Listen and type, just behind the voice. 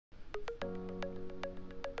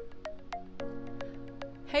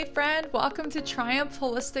Hey friend, welcome to Triumph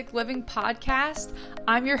Holistic Living Podcast.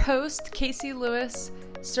 I'm your host, Casey Lewis,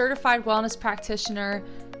 certified wellness practitioner,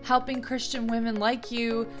 helping Christian women like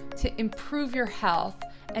you to improve your health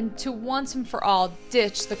and to once and for all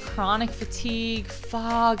ditch the chronic fatigue,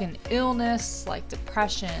 fog, and illness like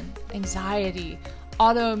depression, anxiety,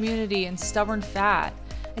 autoimmunity, and stubborn fat,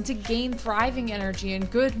 and to gain thriving energy and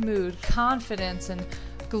good mood, confidence, and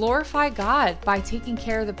glorify God by taking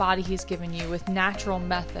care of the body He's given you with natural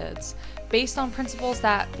methods based on principles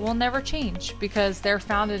that will never change because they're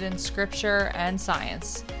founded in Scripture and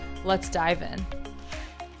science. Let's dive in.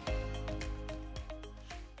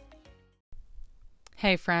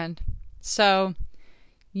 Hey friend, so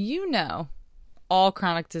you know all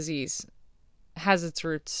chronic disease has its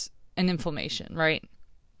roots in inflammation, right?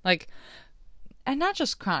 And not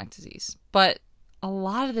just chronic disease, but a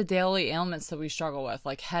lot of the daily ailments that we struggle with,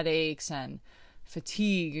 like headaches and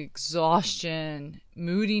fatigue, exhaustion,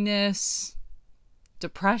 moodiness,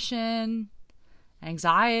 depression,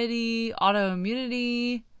 anxiety,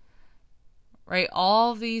 autoimmunity, right?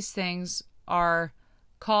 All of these things are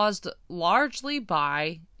caused largely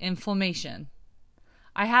by inflammation.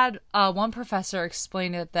 I had one professor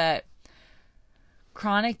explain it that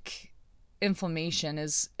chronic inflammation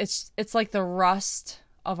it's like the rust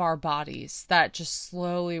of our bodies that just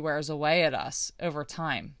slowly wears away at us over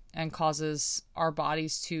time and causes our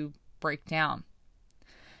bodies to break down.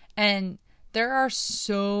 And there are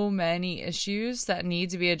so many issues that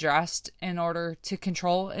need to be addressed in order to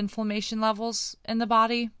control inflammation levels in the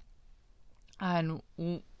body. And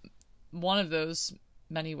one of those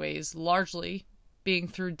many ways largely being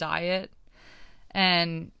through diet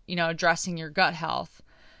and, addressing your gut health.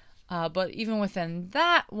 But even within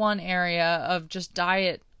that one area of just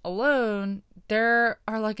diet alone, there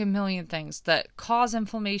are like a million things that cause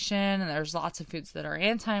inflammation, and there's lots of foods that are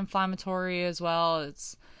anti-inflammatory as well.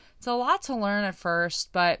 It's a lot to learn at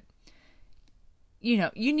first, but you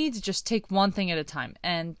need to just take one thing at a time,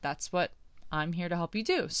 and that's what I'm here to help you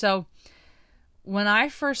do. So when I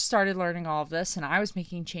first started learning all of this and I was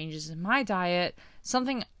making changes in my diet,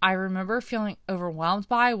 something I remember feeling overwhelmed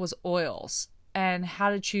by was oils. And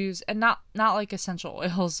how to choose, and not like essential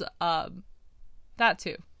oils, that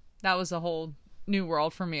too. That was a whole new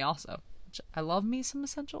world for me also. I love me some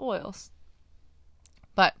essential oils.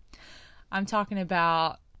 But I'm talking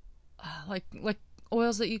about like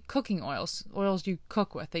oils that cooking oils you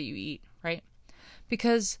cook with, that you eat, right?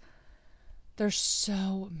 Because there's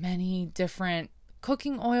so many different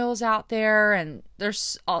cooking oils out there, and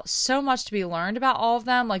there's so much to be learned about all of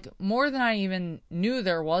them, like more than I even knew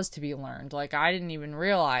there was to be learned. Like I didn't even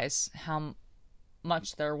realize how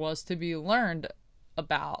much there was to be learned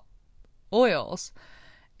about oils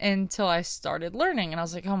until I started learning, and I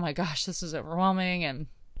was like, oh my gosh, this is overwhelming, and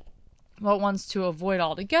what ones to avoid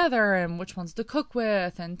altogether and which ones to cook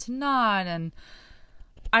with and to not. And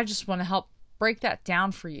I just want to help break that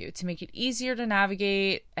down for you to make it easier to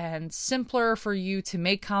navigate and simpler for you to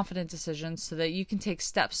make confident decisions so that you can take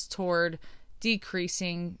steps toward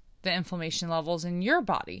decreasing the inflammation levels in your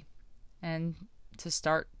body and to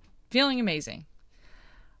start feeling amazing,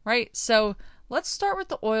 right? So let's start with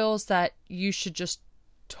the oils that you should just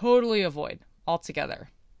totally avoid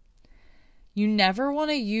altogether. You never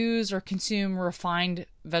want to use or consume refined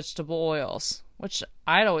vegetable oils, which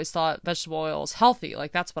I'd always thought vegetable oil is healthy.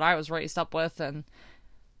 Like that's what I was raised up with. And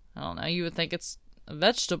I don't know, you would think it's a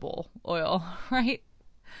vegetable oil, right?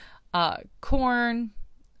 Corn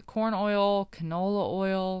oil, canola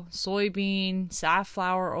oil, soybean,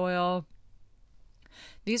 safflower oil.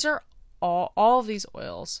 These are all of these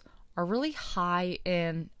oils are really high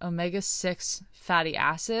in omega-6 fatty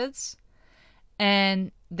acids,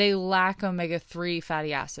 and they lack omega-3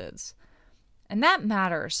 fatty acids. And that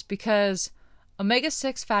matters because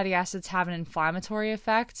omega-6 fatty acids have an inflammatory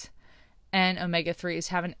effect, and omega-3s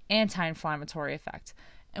have an anti-inflammatory effect.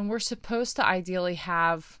 And we're supposed to ideally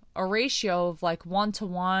have a ratio of like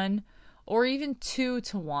 1-to-1 or even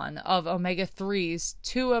 2-to-1 of omega-3s,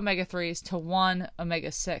 2 omega-3s to 1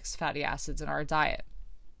 omega-6 fatty acids in our diet.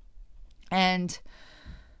 And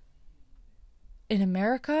in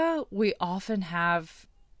America, we often have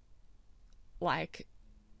like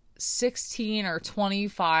 16 or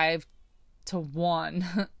 25 to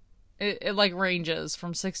 1. It like ranges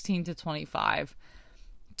from 16 to 25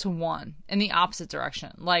 to 1 in the opposite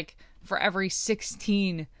direction. Like for every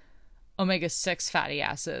 16 omega-6 fatty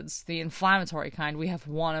acids, the inflammatory kind, we have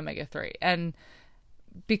 1 omega-3. And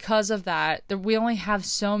because of that, we only have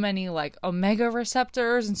so many like omega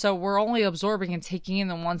receptors, and so we're only absorbing and taking in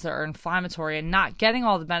the ones that are inflammatory and not getting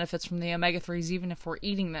all the benefits from the omega-3s even if we're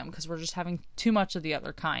eating them because we're just having too much of the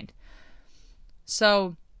other kind.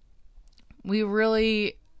 So we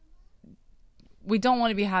don't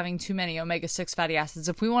want to be having too many omega-6 fatty acids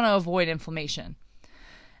if we want to avoid inflammation.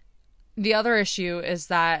 The other issue is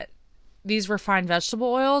that these refined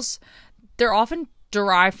vegetable oils, they're often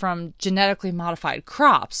derived from genetically modified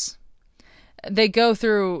crops. They go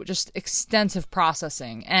through just extensive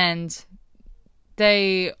processing, and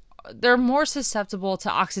they're more susceptible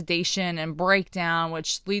to oxidation and breakdown,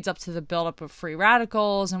 which leads up to the buildup of free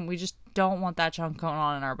radicals, and we just don't want that junk going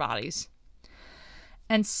on in our bodies.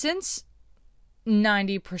 And since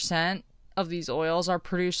 90% of these oils are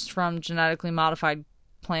produced from genetically modified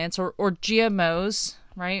plants or GMOs,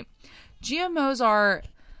 right? GMOs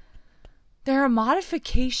they're a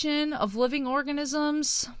modification of living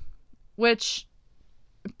organisms, which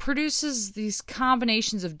produces these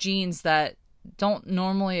combinations of genes that don't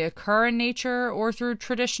normally occur in nature or through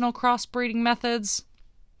traditional crossbreeding methods.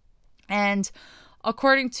 And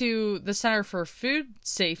according to the Center for Food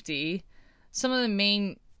Safety, some of the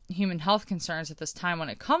main human health concerns at this time when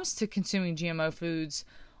it comes to consuming GMO foods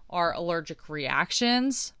are allergic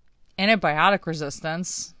reactions, antibiotic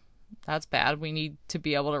resistance. That's bad. We need to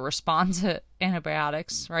be able to respond to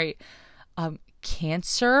antibiotics, right?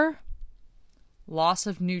 Cancer, loss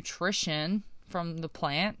of nutrition from the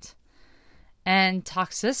plant, and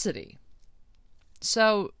toxicity.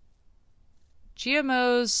 So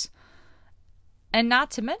GMOs, and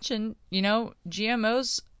not to mention,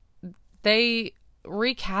 GMOs, they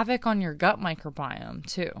wreak havoc on your gut microbiome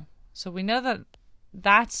too. So we know that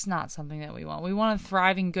that's not something that we want. We want a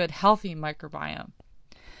thriving, good, healthy microbiome.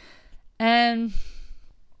 And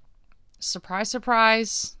surprise,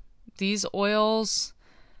 surprise, these oils,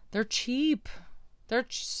 they're cheap. They're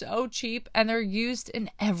so cheap, and they're used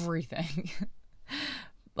in everything.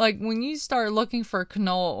 Like when you start looking for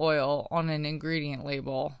canola oil on an ingredient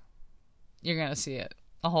label, you're going to see it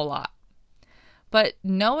a whole lot. But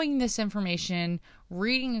knowing this information,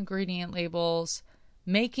 reading ingredient labels,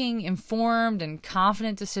 making informed and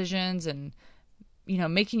confident decisions, and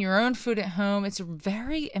making your own food at home, it's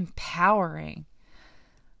very empowering.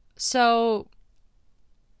 So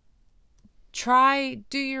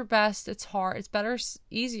do your best. It's hard. It's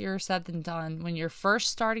easier said than done when you're first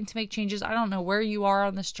starting to make changes. I don't know where you are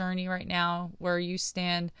on this journey right now, where you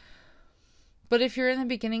stand. But if you're in the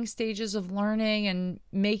beginning stages of learning and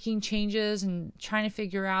making changes and trying to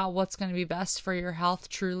figure out what's going to be best for your health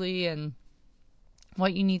truly and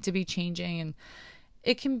what you need to be changing, and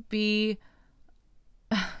it can be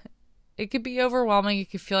overwhelming.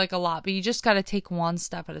 It could feel like a lot, but you just got to take one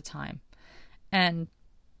step at a time. And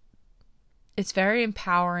it's very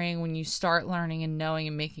empowering when you start learning and knowing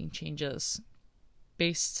and making changes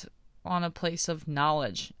based on a place of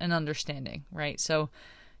knowledge and understanding, right? So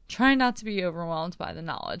try not to be overwhelmed by the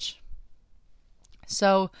knowledge.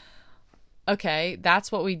 So, okay,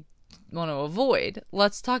 that's what we want to avoid.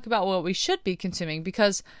 Let's talk about what we should be consuming,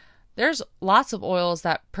 because there's lots of oils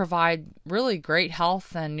that provide really great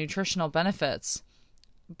health and nutritional benefits.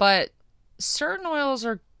 But certain oils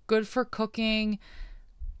are good for cooking,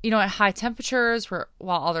 at high temperatures,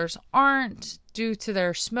 while others aren't, due to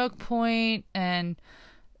their smoke point. And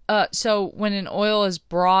so when an oil is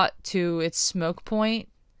brought to its smoke point,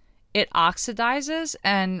 it oxidizes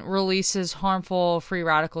and releases harmful free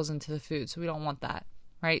radicals into the food. So we don't want that,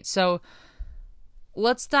 right? So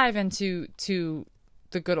let's dive into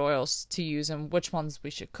the good oils to use and which ones we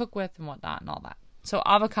should cook with and whatnot and all that. So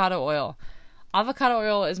avocado oil. Avocado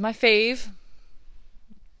oil is my fave.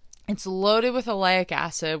 It's loaded with oleic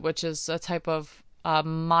acid, which is a type of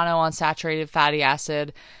monounsaturated fatty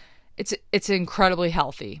acid. It's incredibly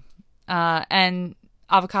healthy. And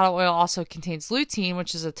avocado oil also contains lutein,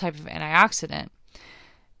 which is a type of antioxidant.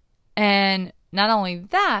 And not only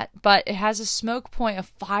that, but it has a smoke point of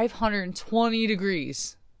 520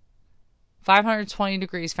 degrees. 520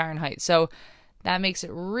 degrees Fahrenheit. So that makes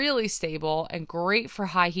it really stable and great for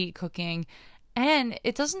high heat cooking. And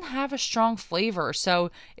it doesn't have a strong flavor. So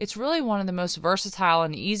it's really one of the most versatile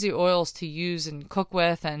and easy oils to use and cook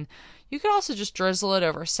with. And you could also just drizzle it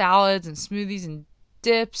over salads and smoothies and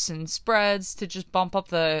dips and spreads to just bump up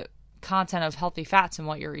the content of healthy fats in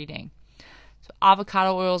what you're eating. So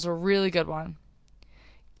avocado oil is a really good one.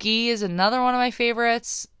 Ghee is another one of my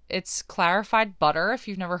favorites. It's clarified butter, if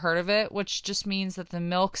you've never heard of it, which just means that the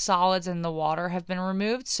milk solids and the water have been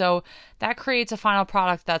removed. So that creates a final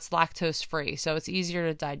product that's lactose free, so it's easier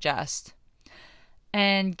to digest.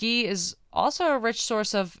 And ghee is also a rich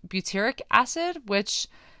source of butyric acid, which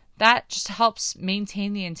that just helps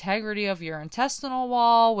maintain the integrity of your intestinal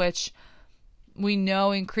wall, which we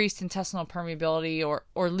know increased intestinal permeability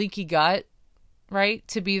or leaky gut, right,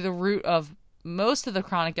 to be the root of most of the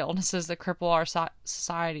chronic illnesses that cripple our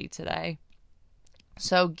society today.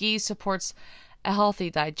 So ghee supports a healthy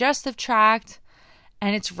digestive tract,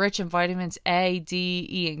 and it's rich in vitamins A, D,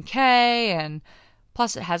 E, and K, and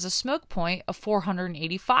plus it has a smoke point of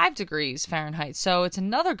 485 degrees Fahrenheit. So it's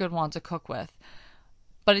another good one to cook with.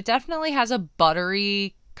 But it definitely has a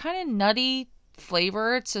buttery, kind of nutty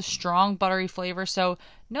flavor. It's a strong buttery flavor, so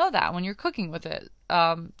know that when you're cooking with it.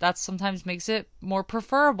 That sometimes makes it more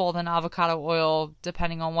preferable than avocado oil,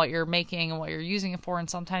 depending on what you're making and what you're using it for, and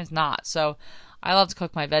sometimes not. So I love to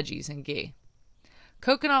cook my veggies in ghee.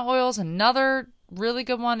 Coconut oil is another really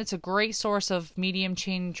good one. It's a great source of medium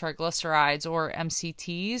chain triglycerides, or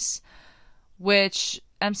MCTs, which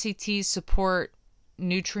MCTs support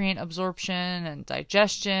nutrient absorption and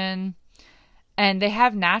digestion. And they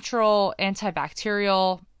have natural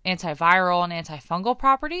antibacterial, antiviral, and antifungal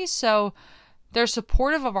properties. So they're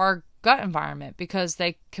supportive of our gut environment because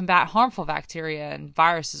they combat harmful bacteria and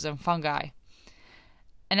viruses and fungi.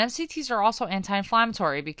 And MCTs are also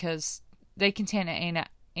anti-inflammatory because they contain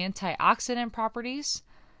antioxidant properties.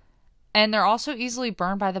 And they're also easily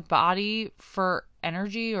burned by the body for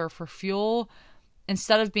energy or for fuel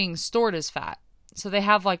instead of being stored as fat. So they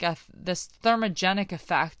have like this thermogenic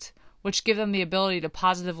effect, which give them the ability to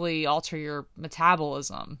positively alter your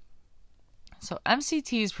metabolism. So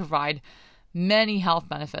MCTs provide many health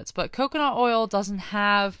benefits, but coconut oil doesn't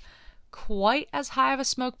have quite as high of a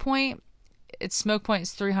smoke point. Its smoke point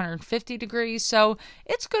is 350 degrees, so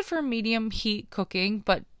it's good for medium heat cooking,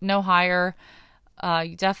 but no higher.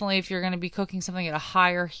 You definitely, if you're going to be cooking something at a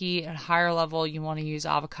higher heat and higher level, you want to use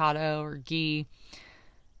avocado or ghee.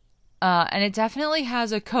 And it definitely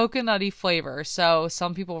has a coconutty flavor, so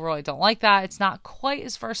some people really don't like that. It's not quite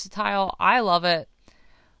as versatile. I love it,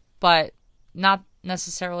 but not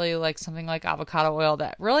necessarily like something like avocado oil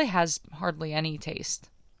that really has hardly any taste.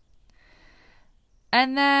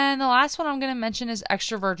 And then the last one I'm going to mention is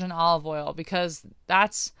extra virgin olive oil, because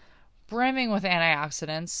that's brimming with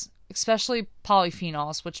antioxidants, especially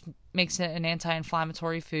polyphenols, which makes it an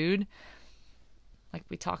anti-inflammatory food. Like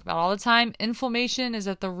we talk about all the time, inflammation is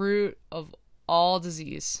at the root of all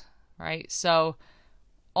disease, right? So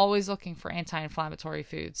always looking for anti-inflammatory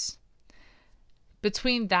foods.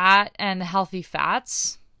 Between that and the healthy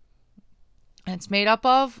fats it's made up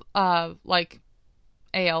of, like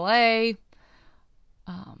ALA,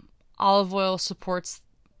 olive oil supports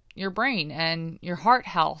your brain and your heart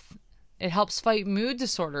health. It helps fight mood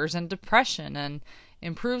disorders and depression and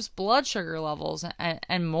improves blood sugar levels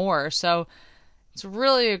and more. So it's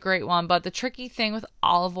really a great one. But the tricky thing with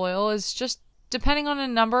olive oil is just depending on a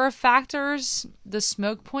number of factors, the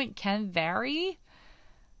smoke point can vary.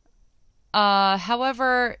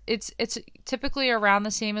 However, it's typically around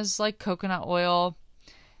the same as like coconut oil,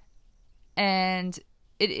 and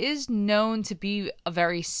it is known to be a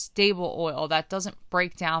very stable oil that doesn't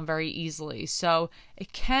break down very easily. So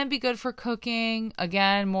it can be good for cooking,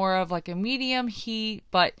 again, more of like a medium heat,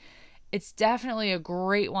 but it's definitely a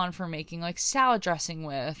great one for making like salad dressing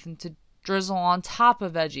with and to drizzle on top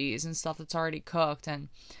of veggies and stuff that's already cooked. And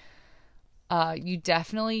you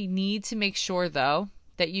definitely need to make sure though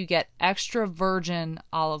that you get extra virgin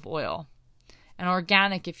olive oil and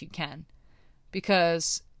organic if you can,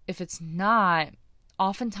 because if it's not,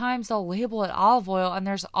 oftentimes they'll label it olive oil and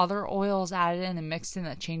there's other oils added in and mixed in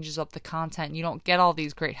that changes up the content. You don't get all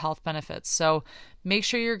these great health benefits. So make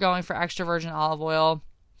sure you're going for extra virgin olive oil.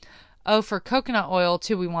 Oh, for coconut oil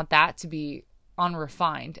too, we want that to be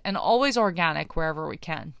unrefined and always organic wherever we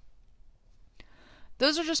can.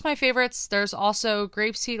 Those are just my favorites. There's also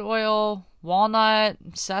grapeseed oil, walnut,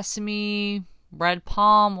 sesame, red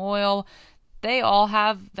palm oil. They all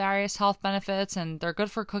have various health benefits and they're good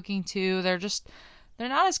for cooking too. They're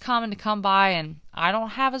not as common to come by, and I don't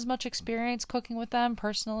have as much experience cooking with them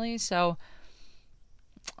personally, so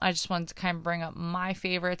I just wanted to kind of bring up my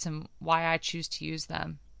favorites and why I choose to use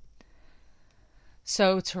them.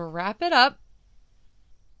 So to wrap it up,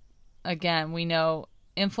 again, we know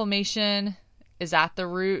inflammation is at the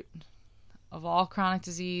root of all chronic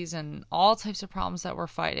disease and all types of problems that we're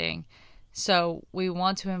fighting. So we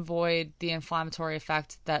want to avoid the inflammatory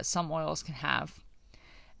effect that some oils can have.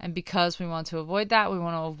 And because we want to avoid that, we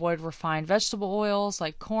want to avoid refined vegetable oils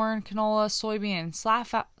like corn, canola, soybean, and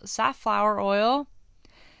safflower oil.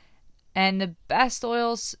 And the best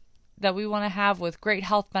oils that we want to have with great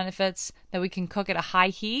health benefits that we can cook at a high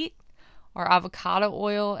heat are avocado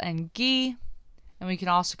oil and ghee. And we can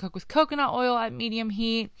also cook with coconut oil at medium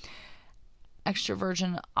heat. Extra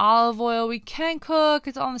virgin olive oil we can cook.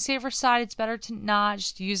 It's on the safer side. It's better to not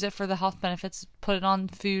just use it for the health benefits. Put it on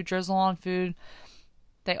food, drizzle on food.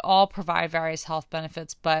 They all provide various health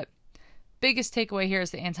benefits, but biggest takeaway here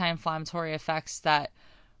is the anti-inflammatory effects that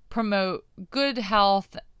promote good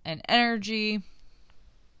health and energy.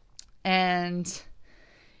 And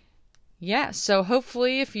yeah, so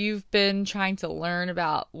hopefully if you've been trying to learn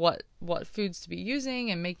about what foods to be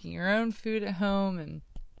using and making your own food at home and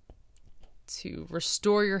to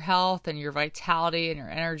restore your health and your vitality and your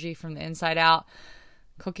energy from the inside out,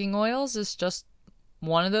 cooking oils is just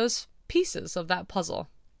one of those pieces of that puzzle.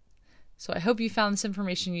 So I hope you found this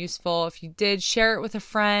information useful. If you did, share it with a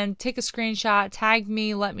friend, take a screenshot, tag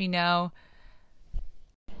me, let me know.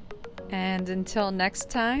 And until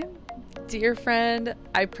next time, dear friend,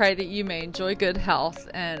 I pray that you may enjoy good health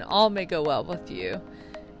and all may go well with you,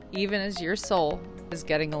 even as your soul is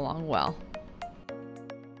getting along well.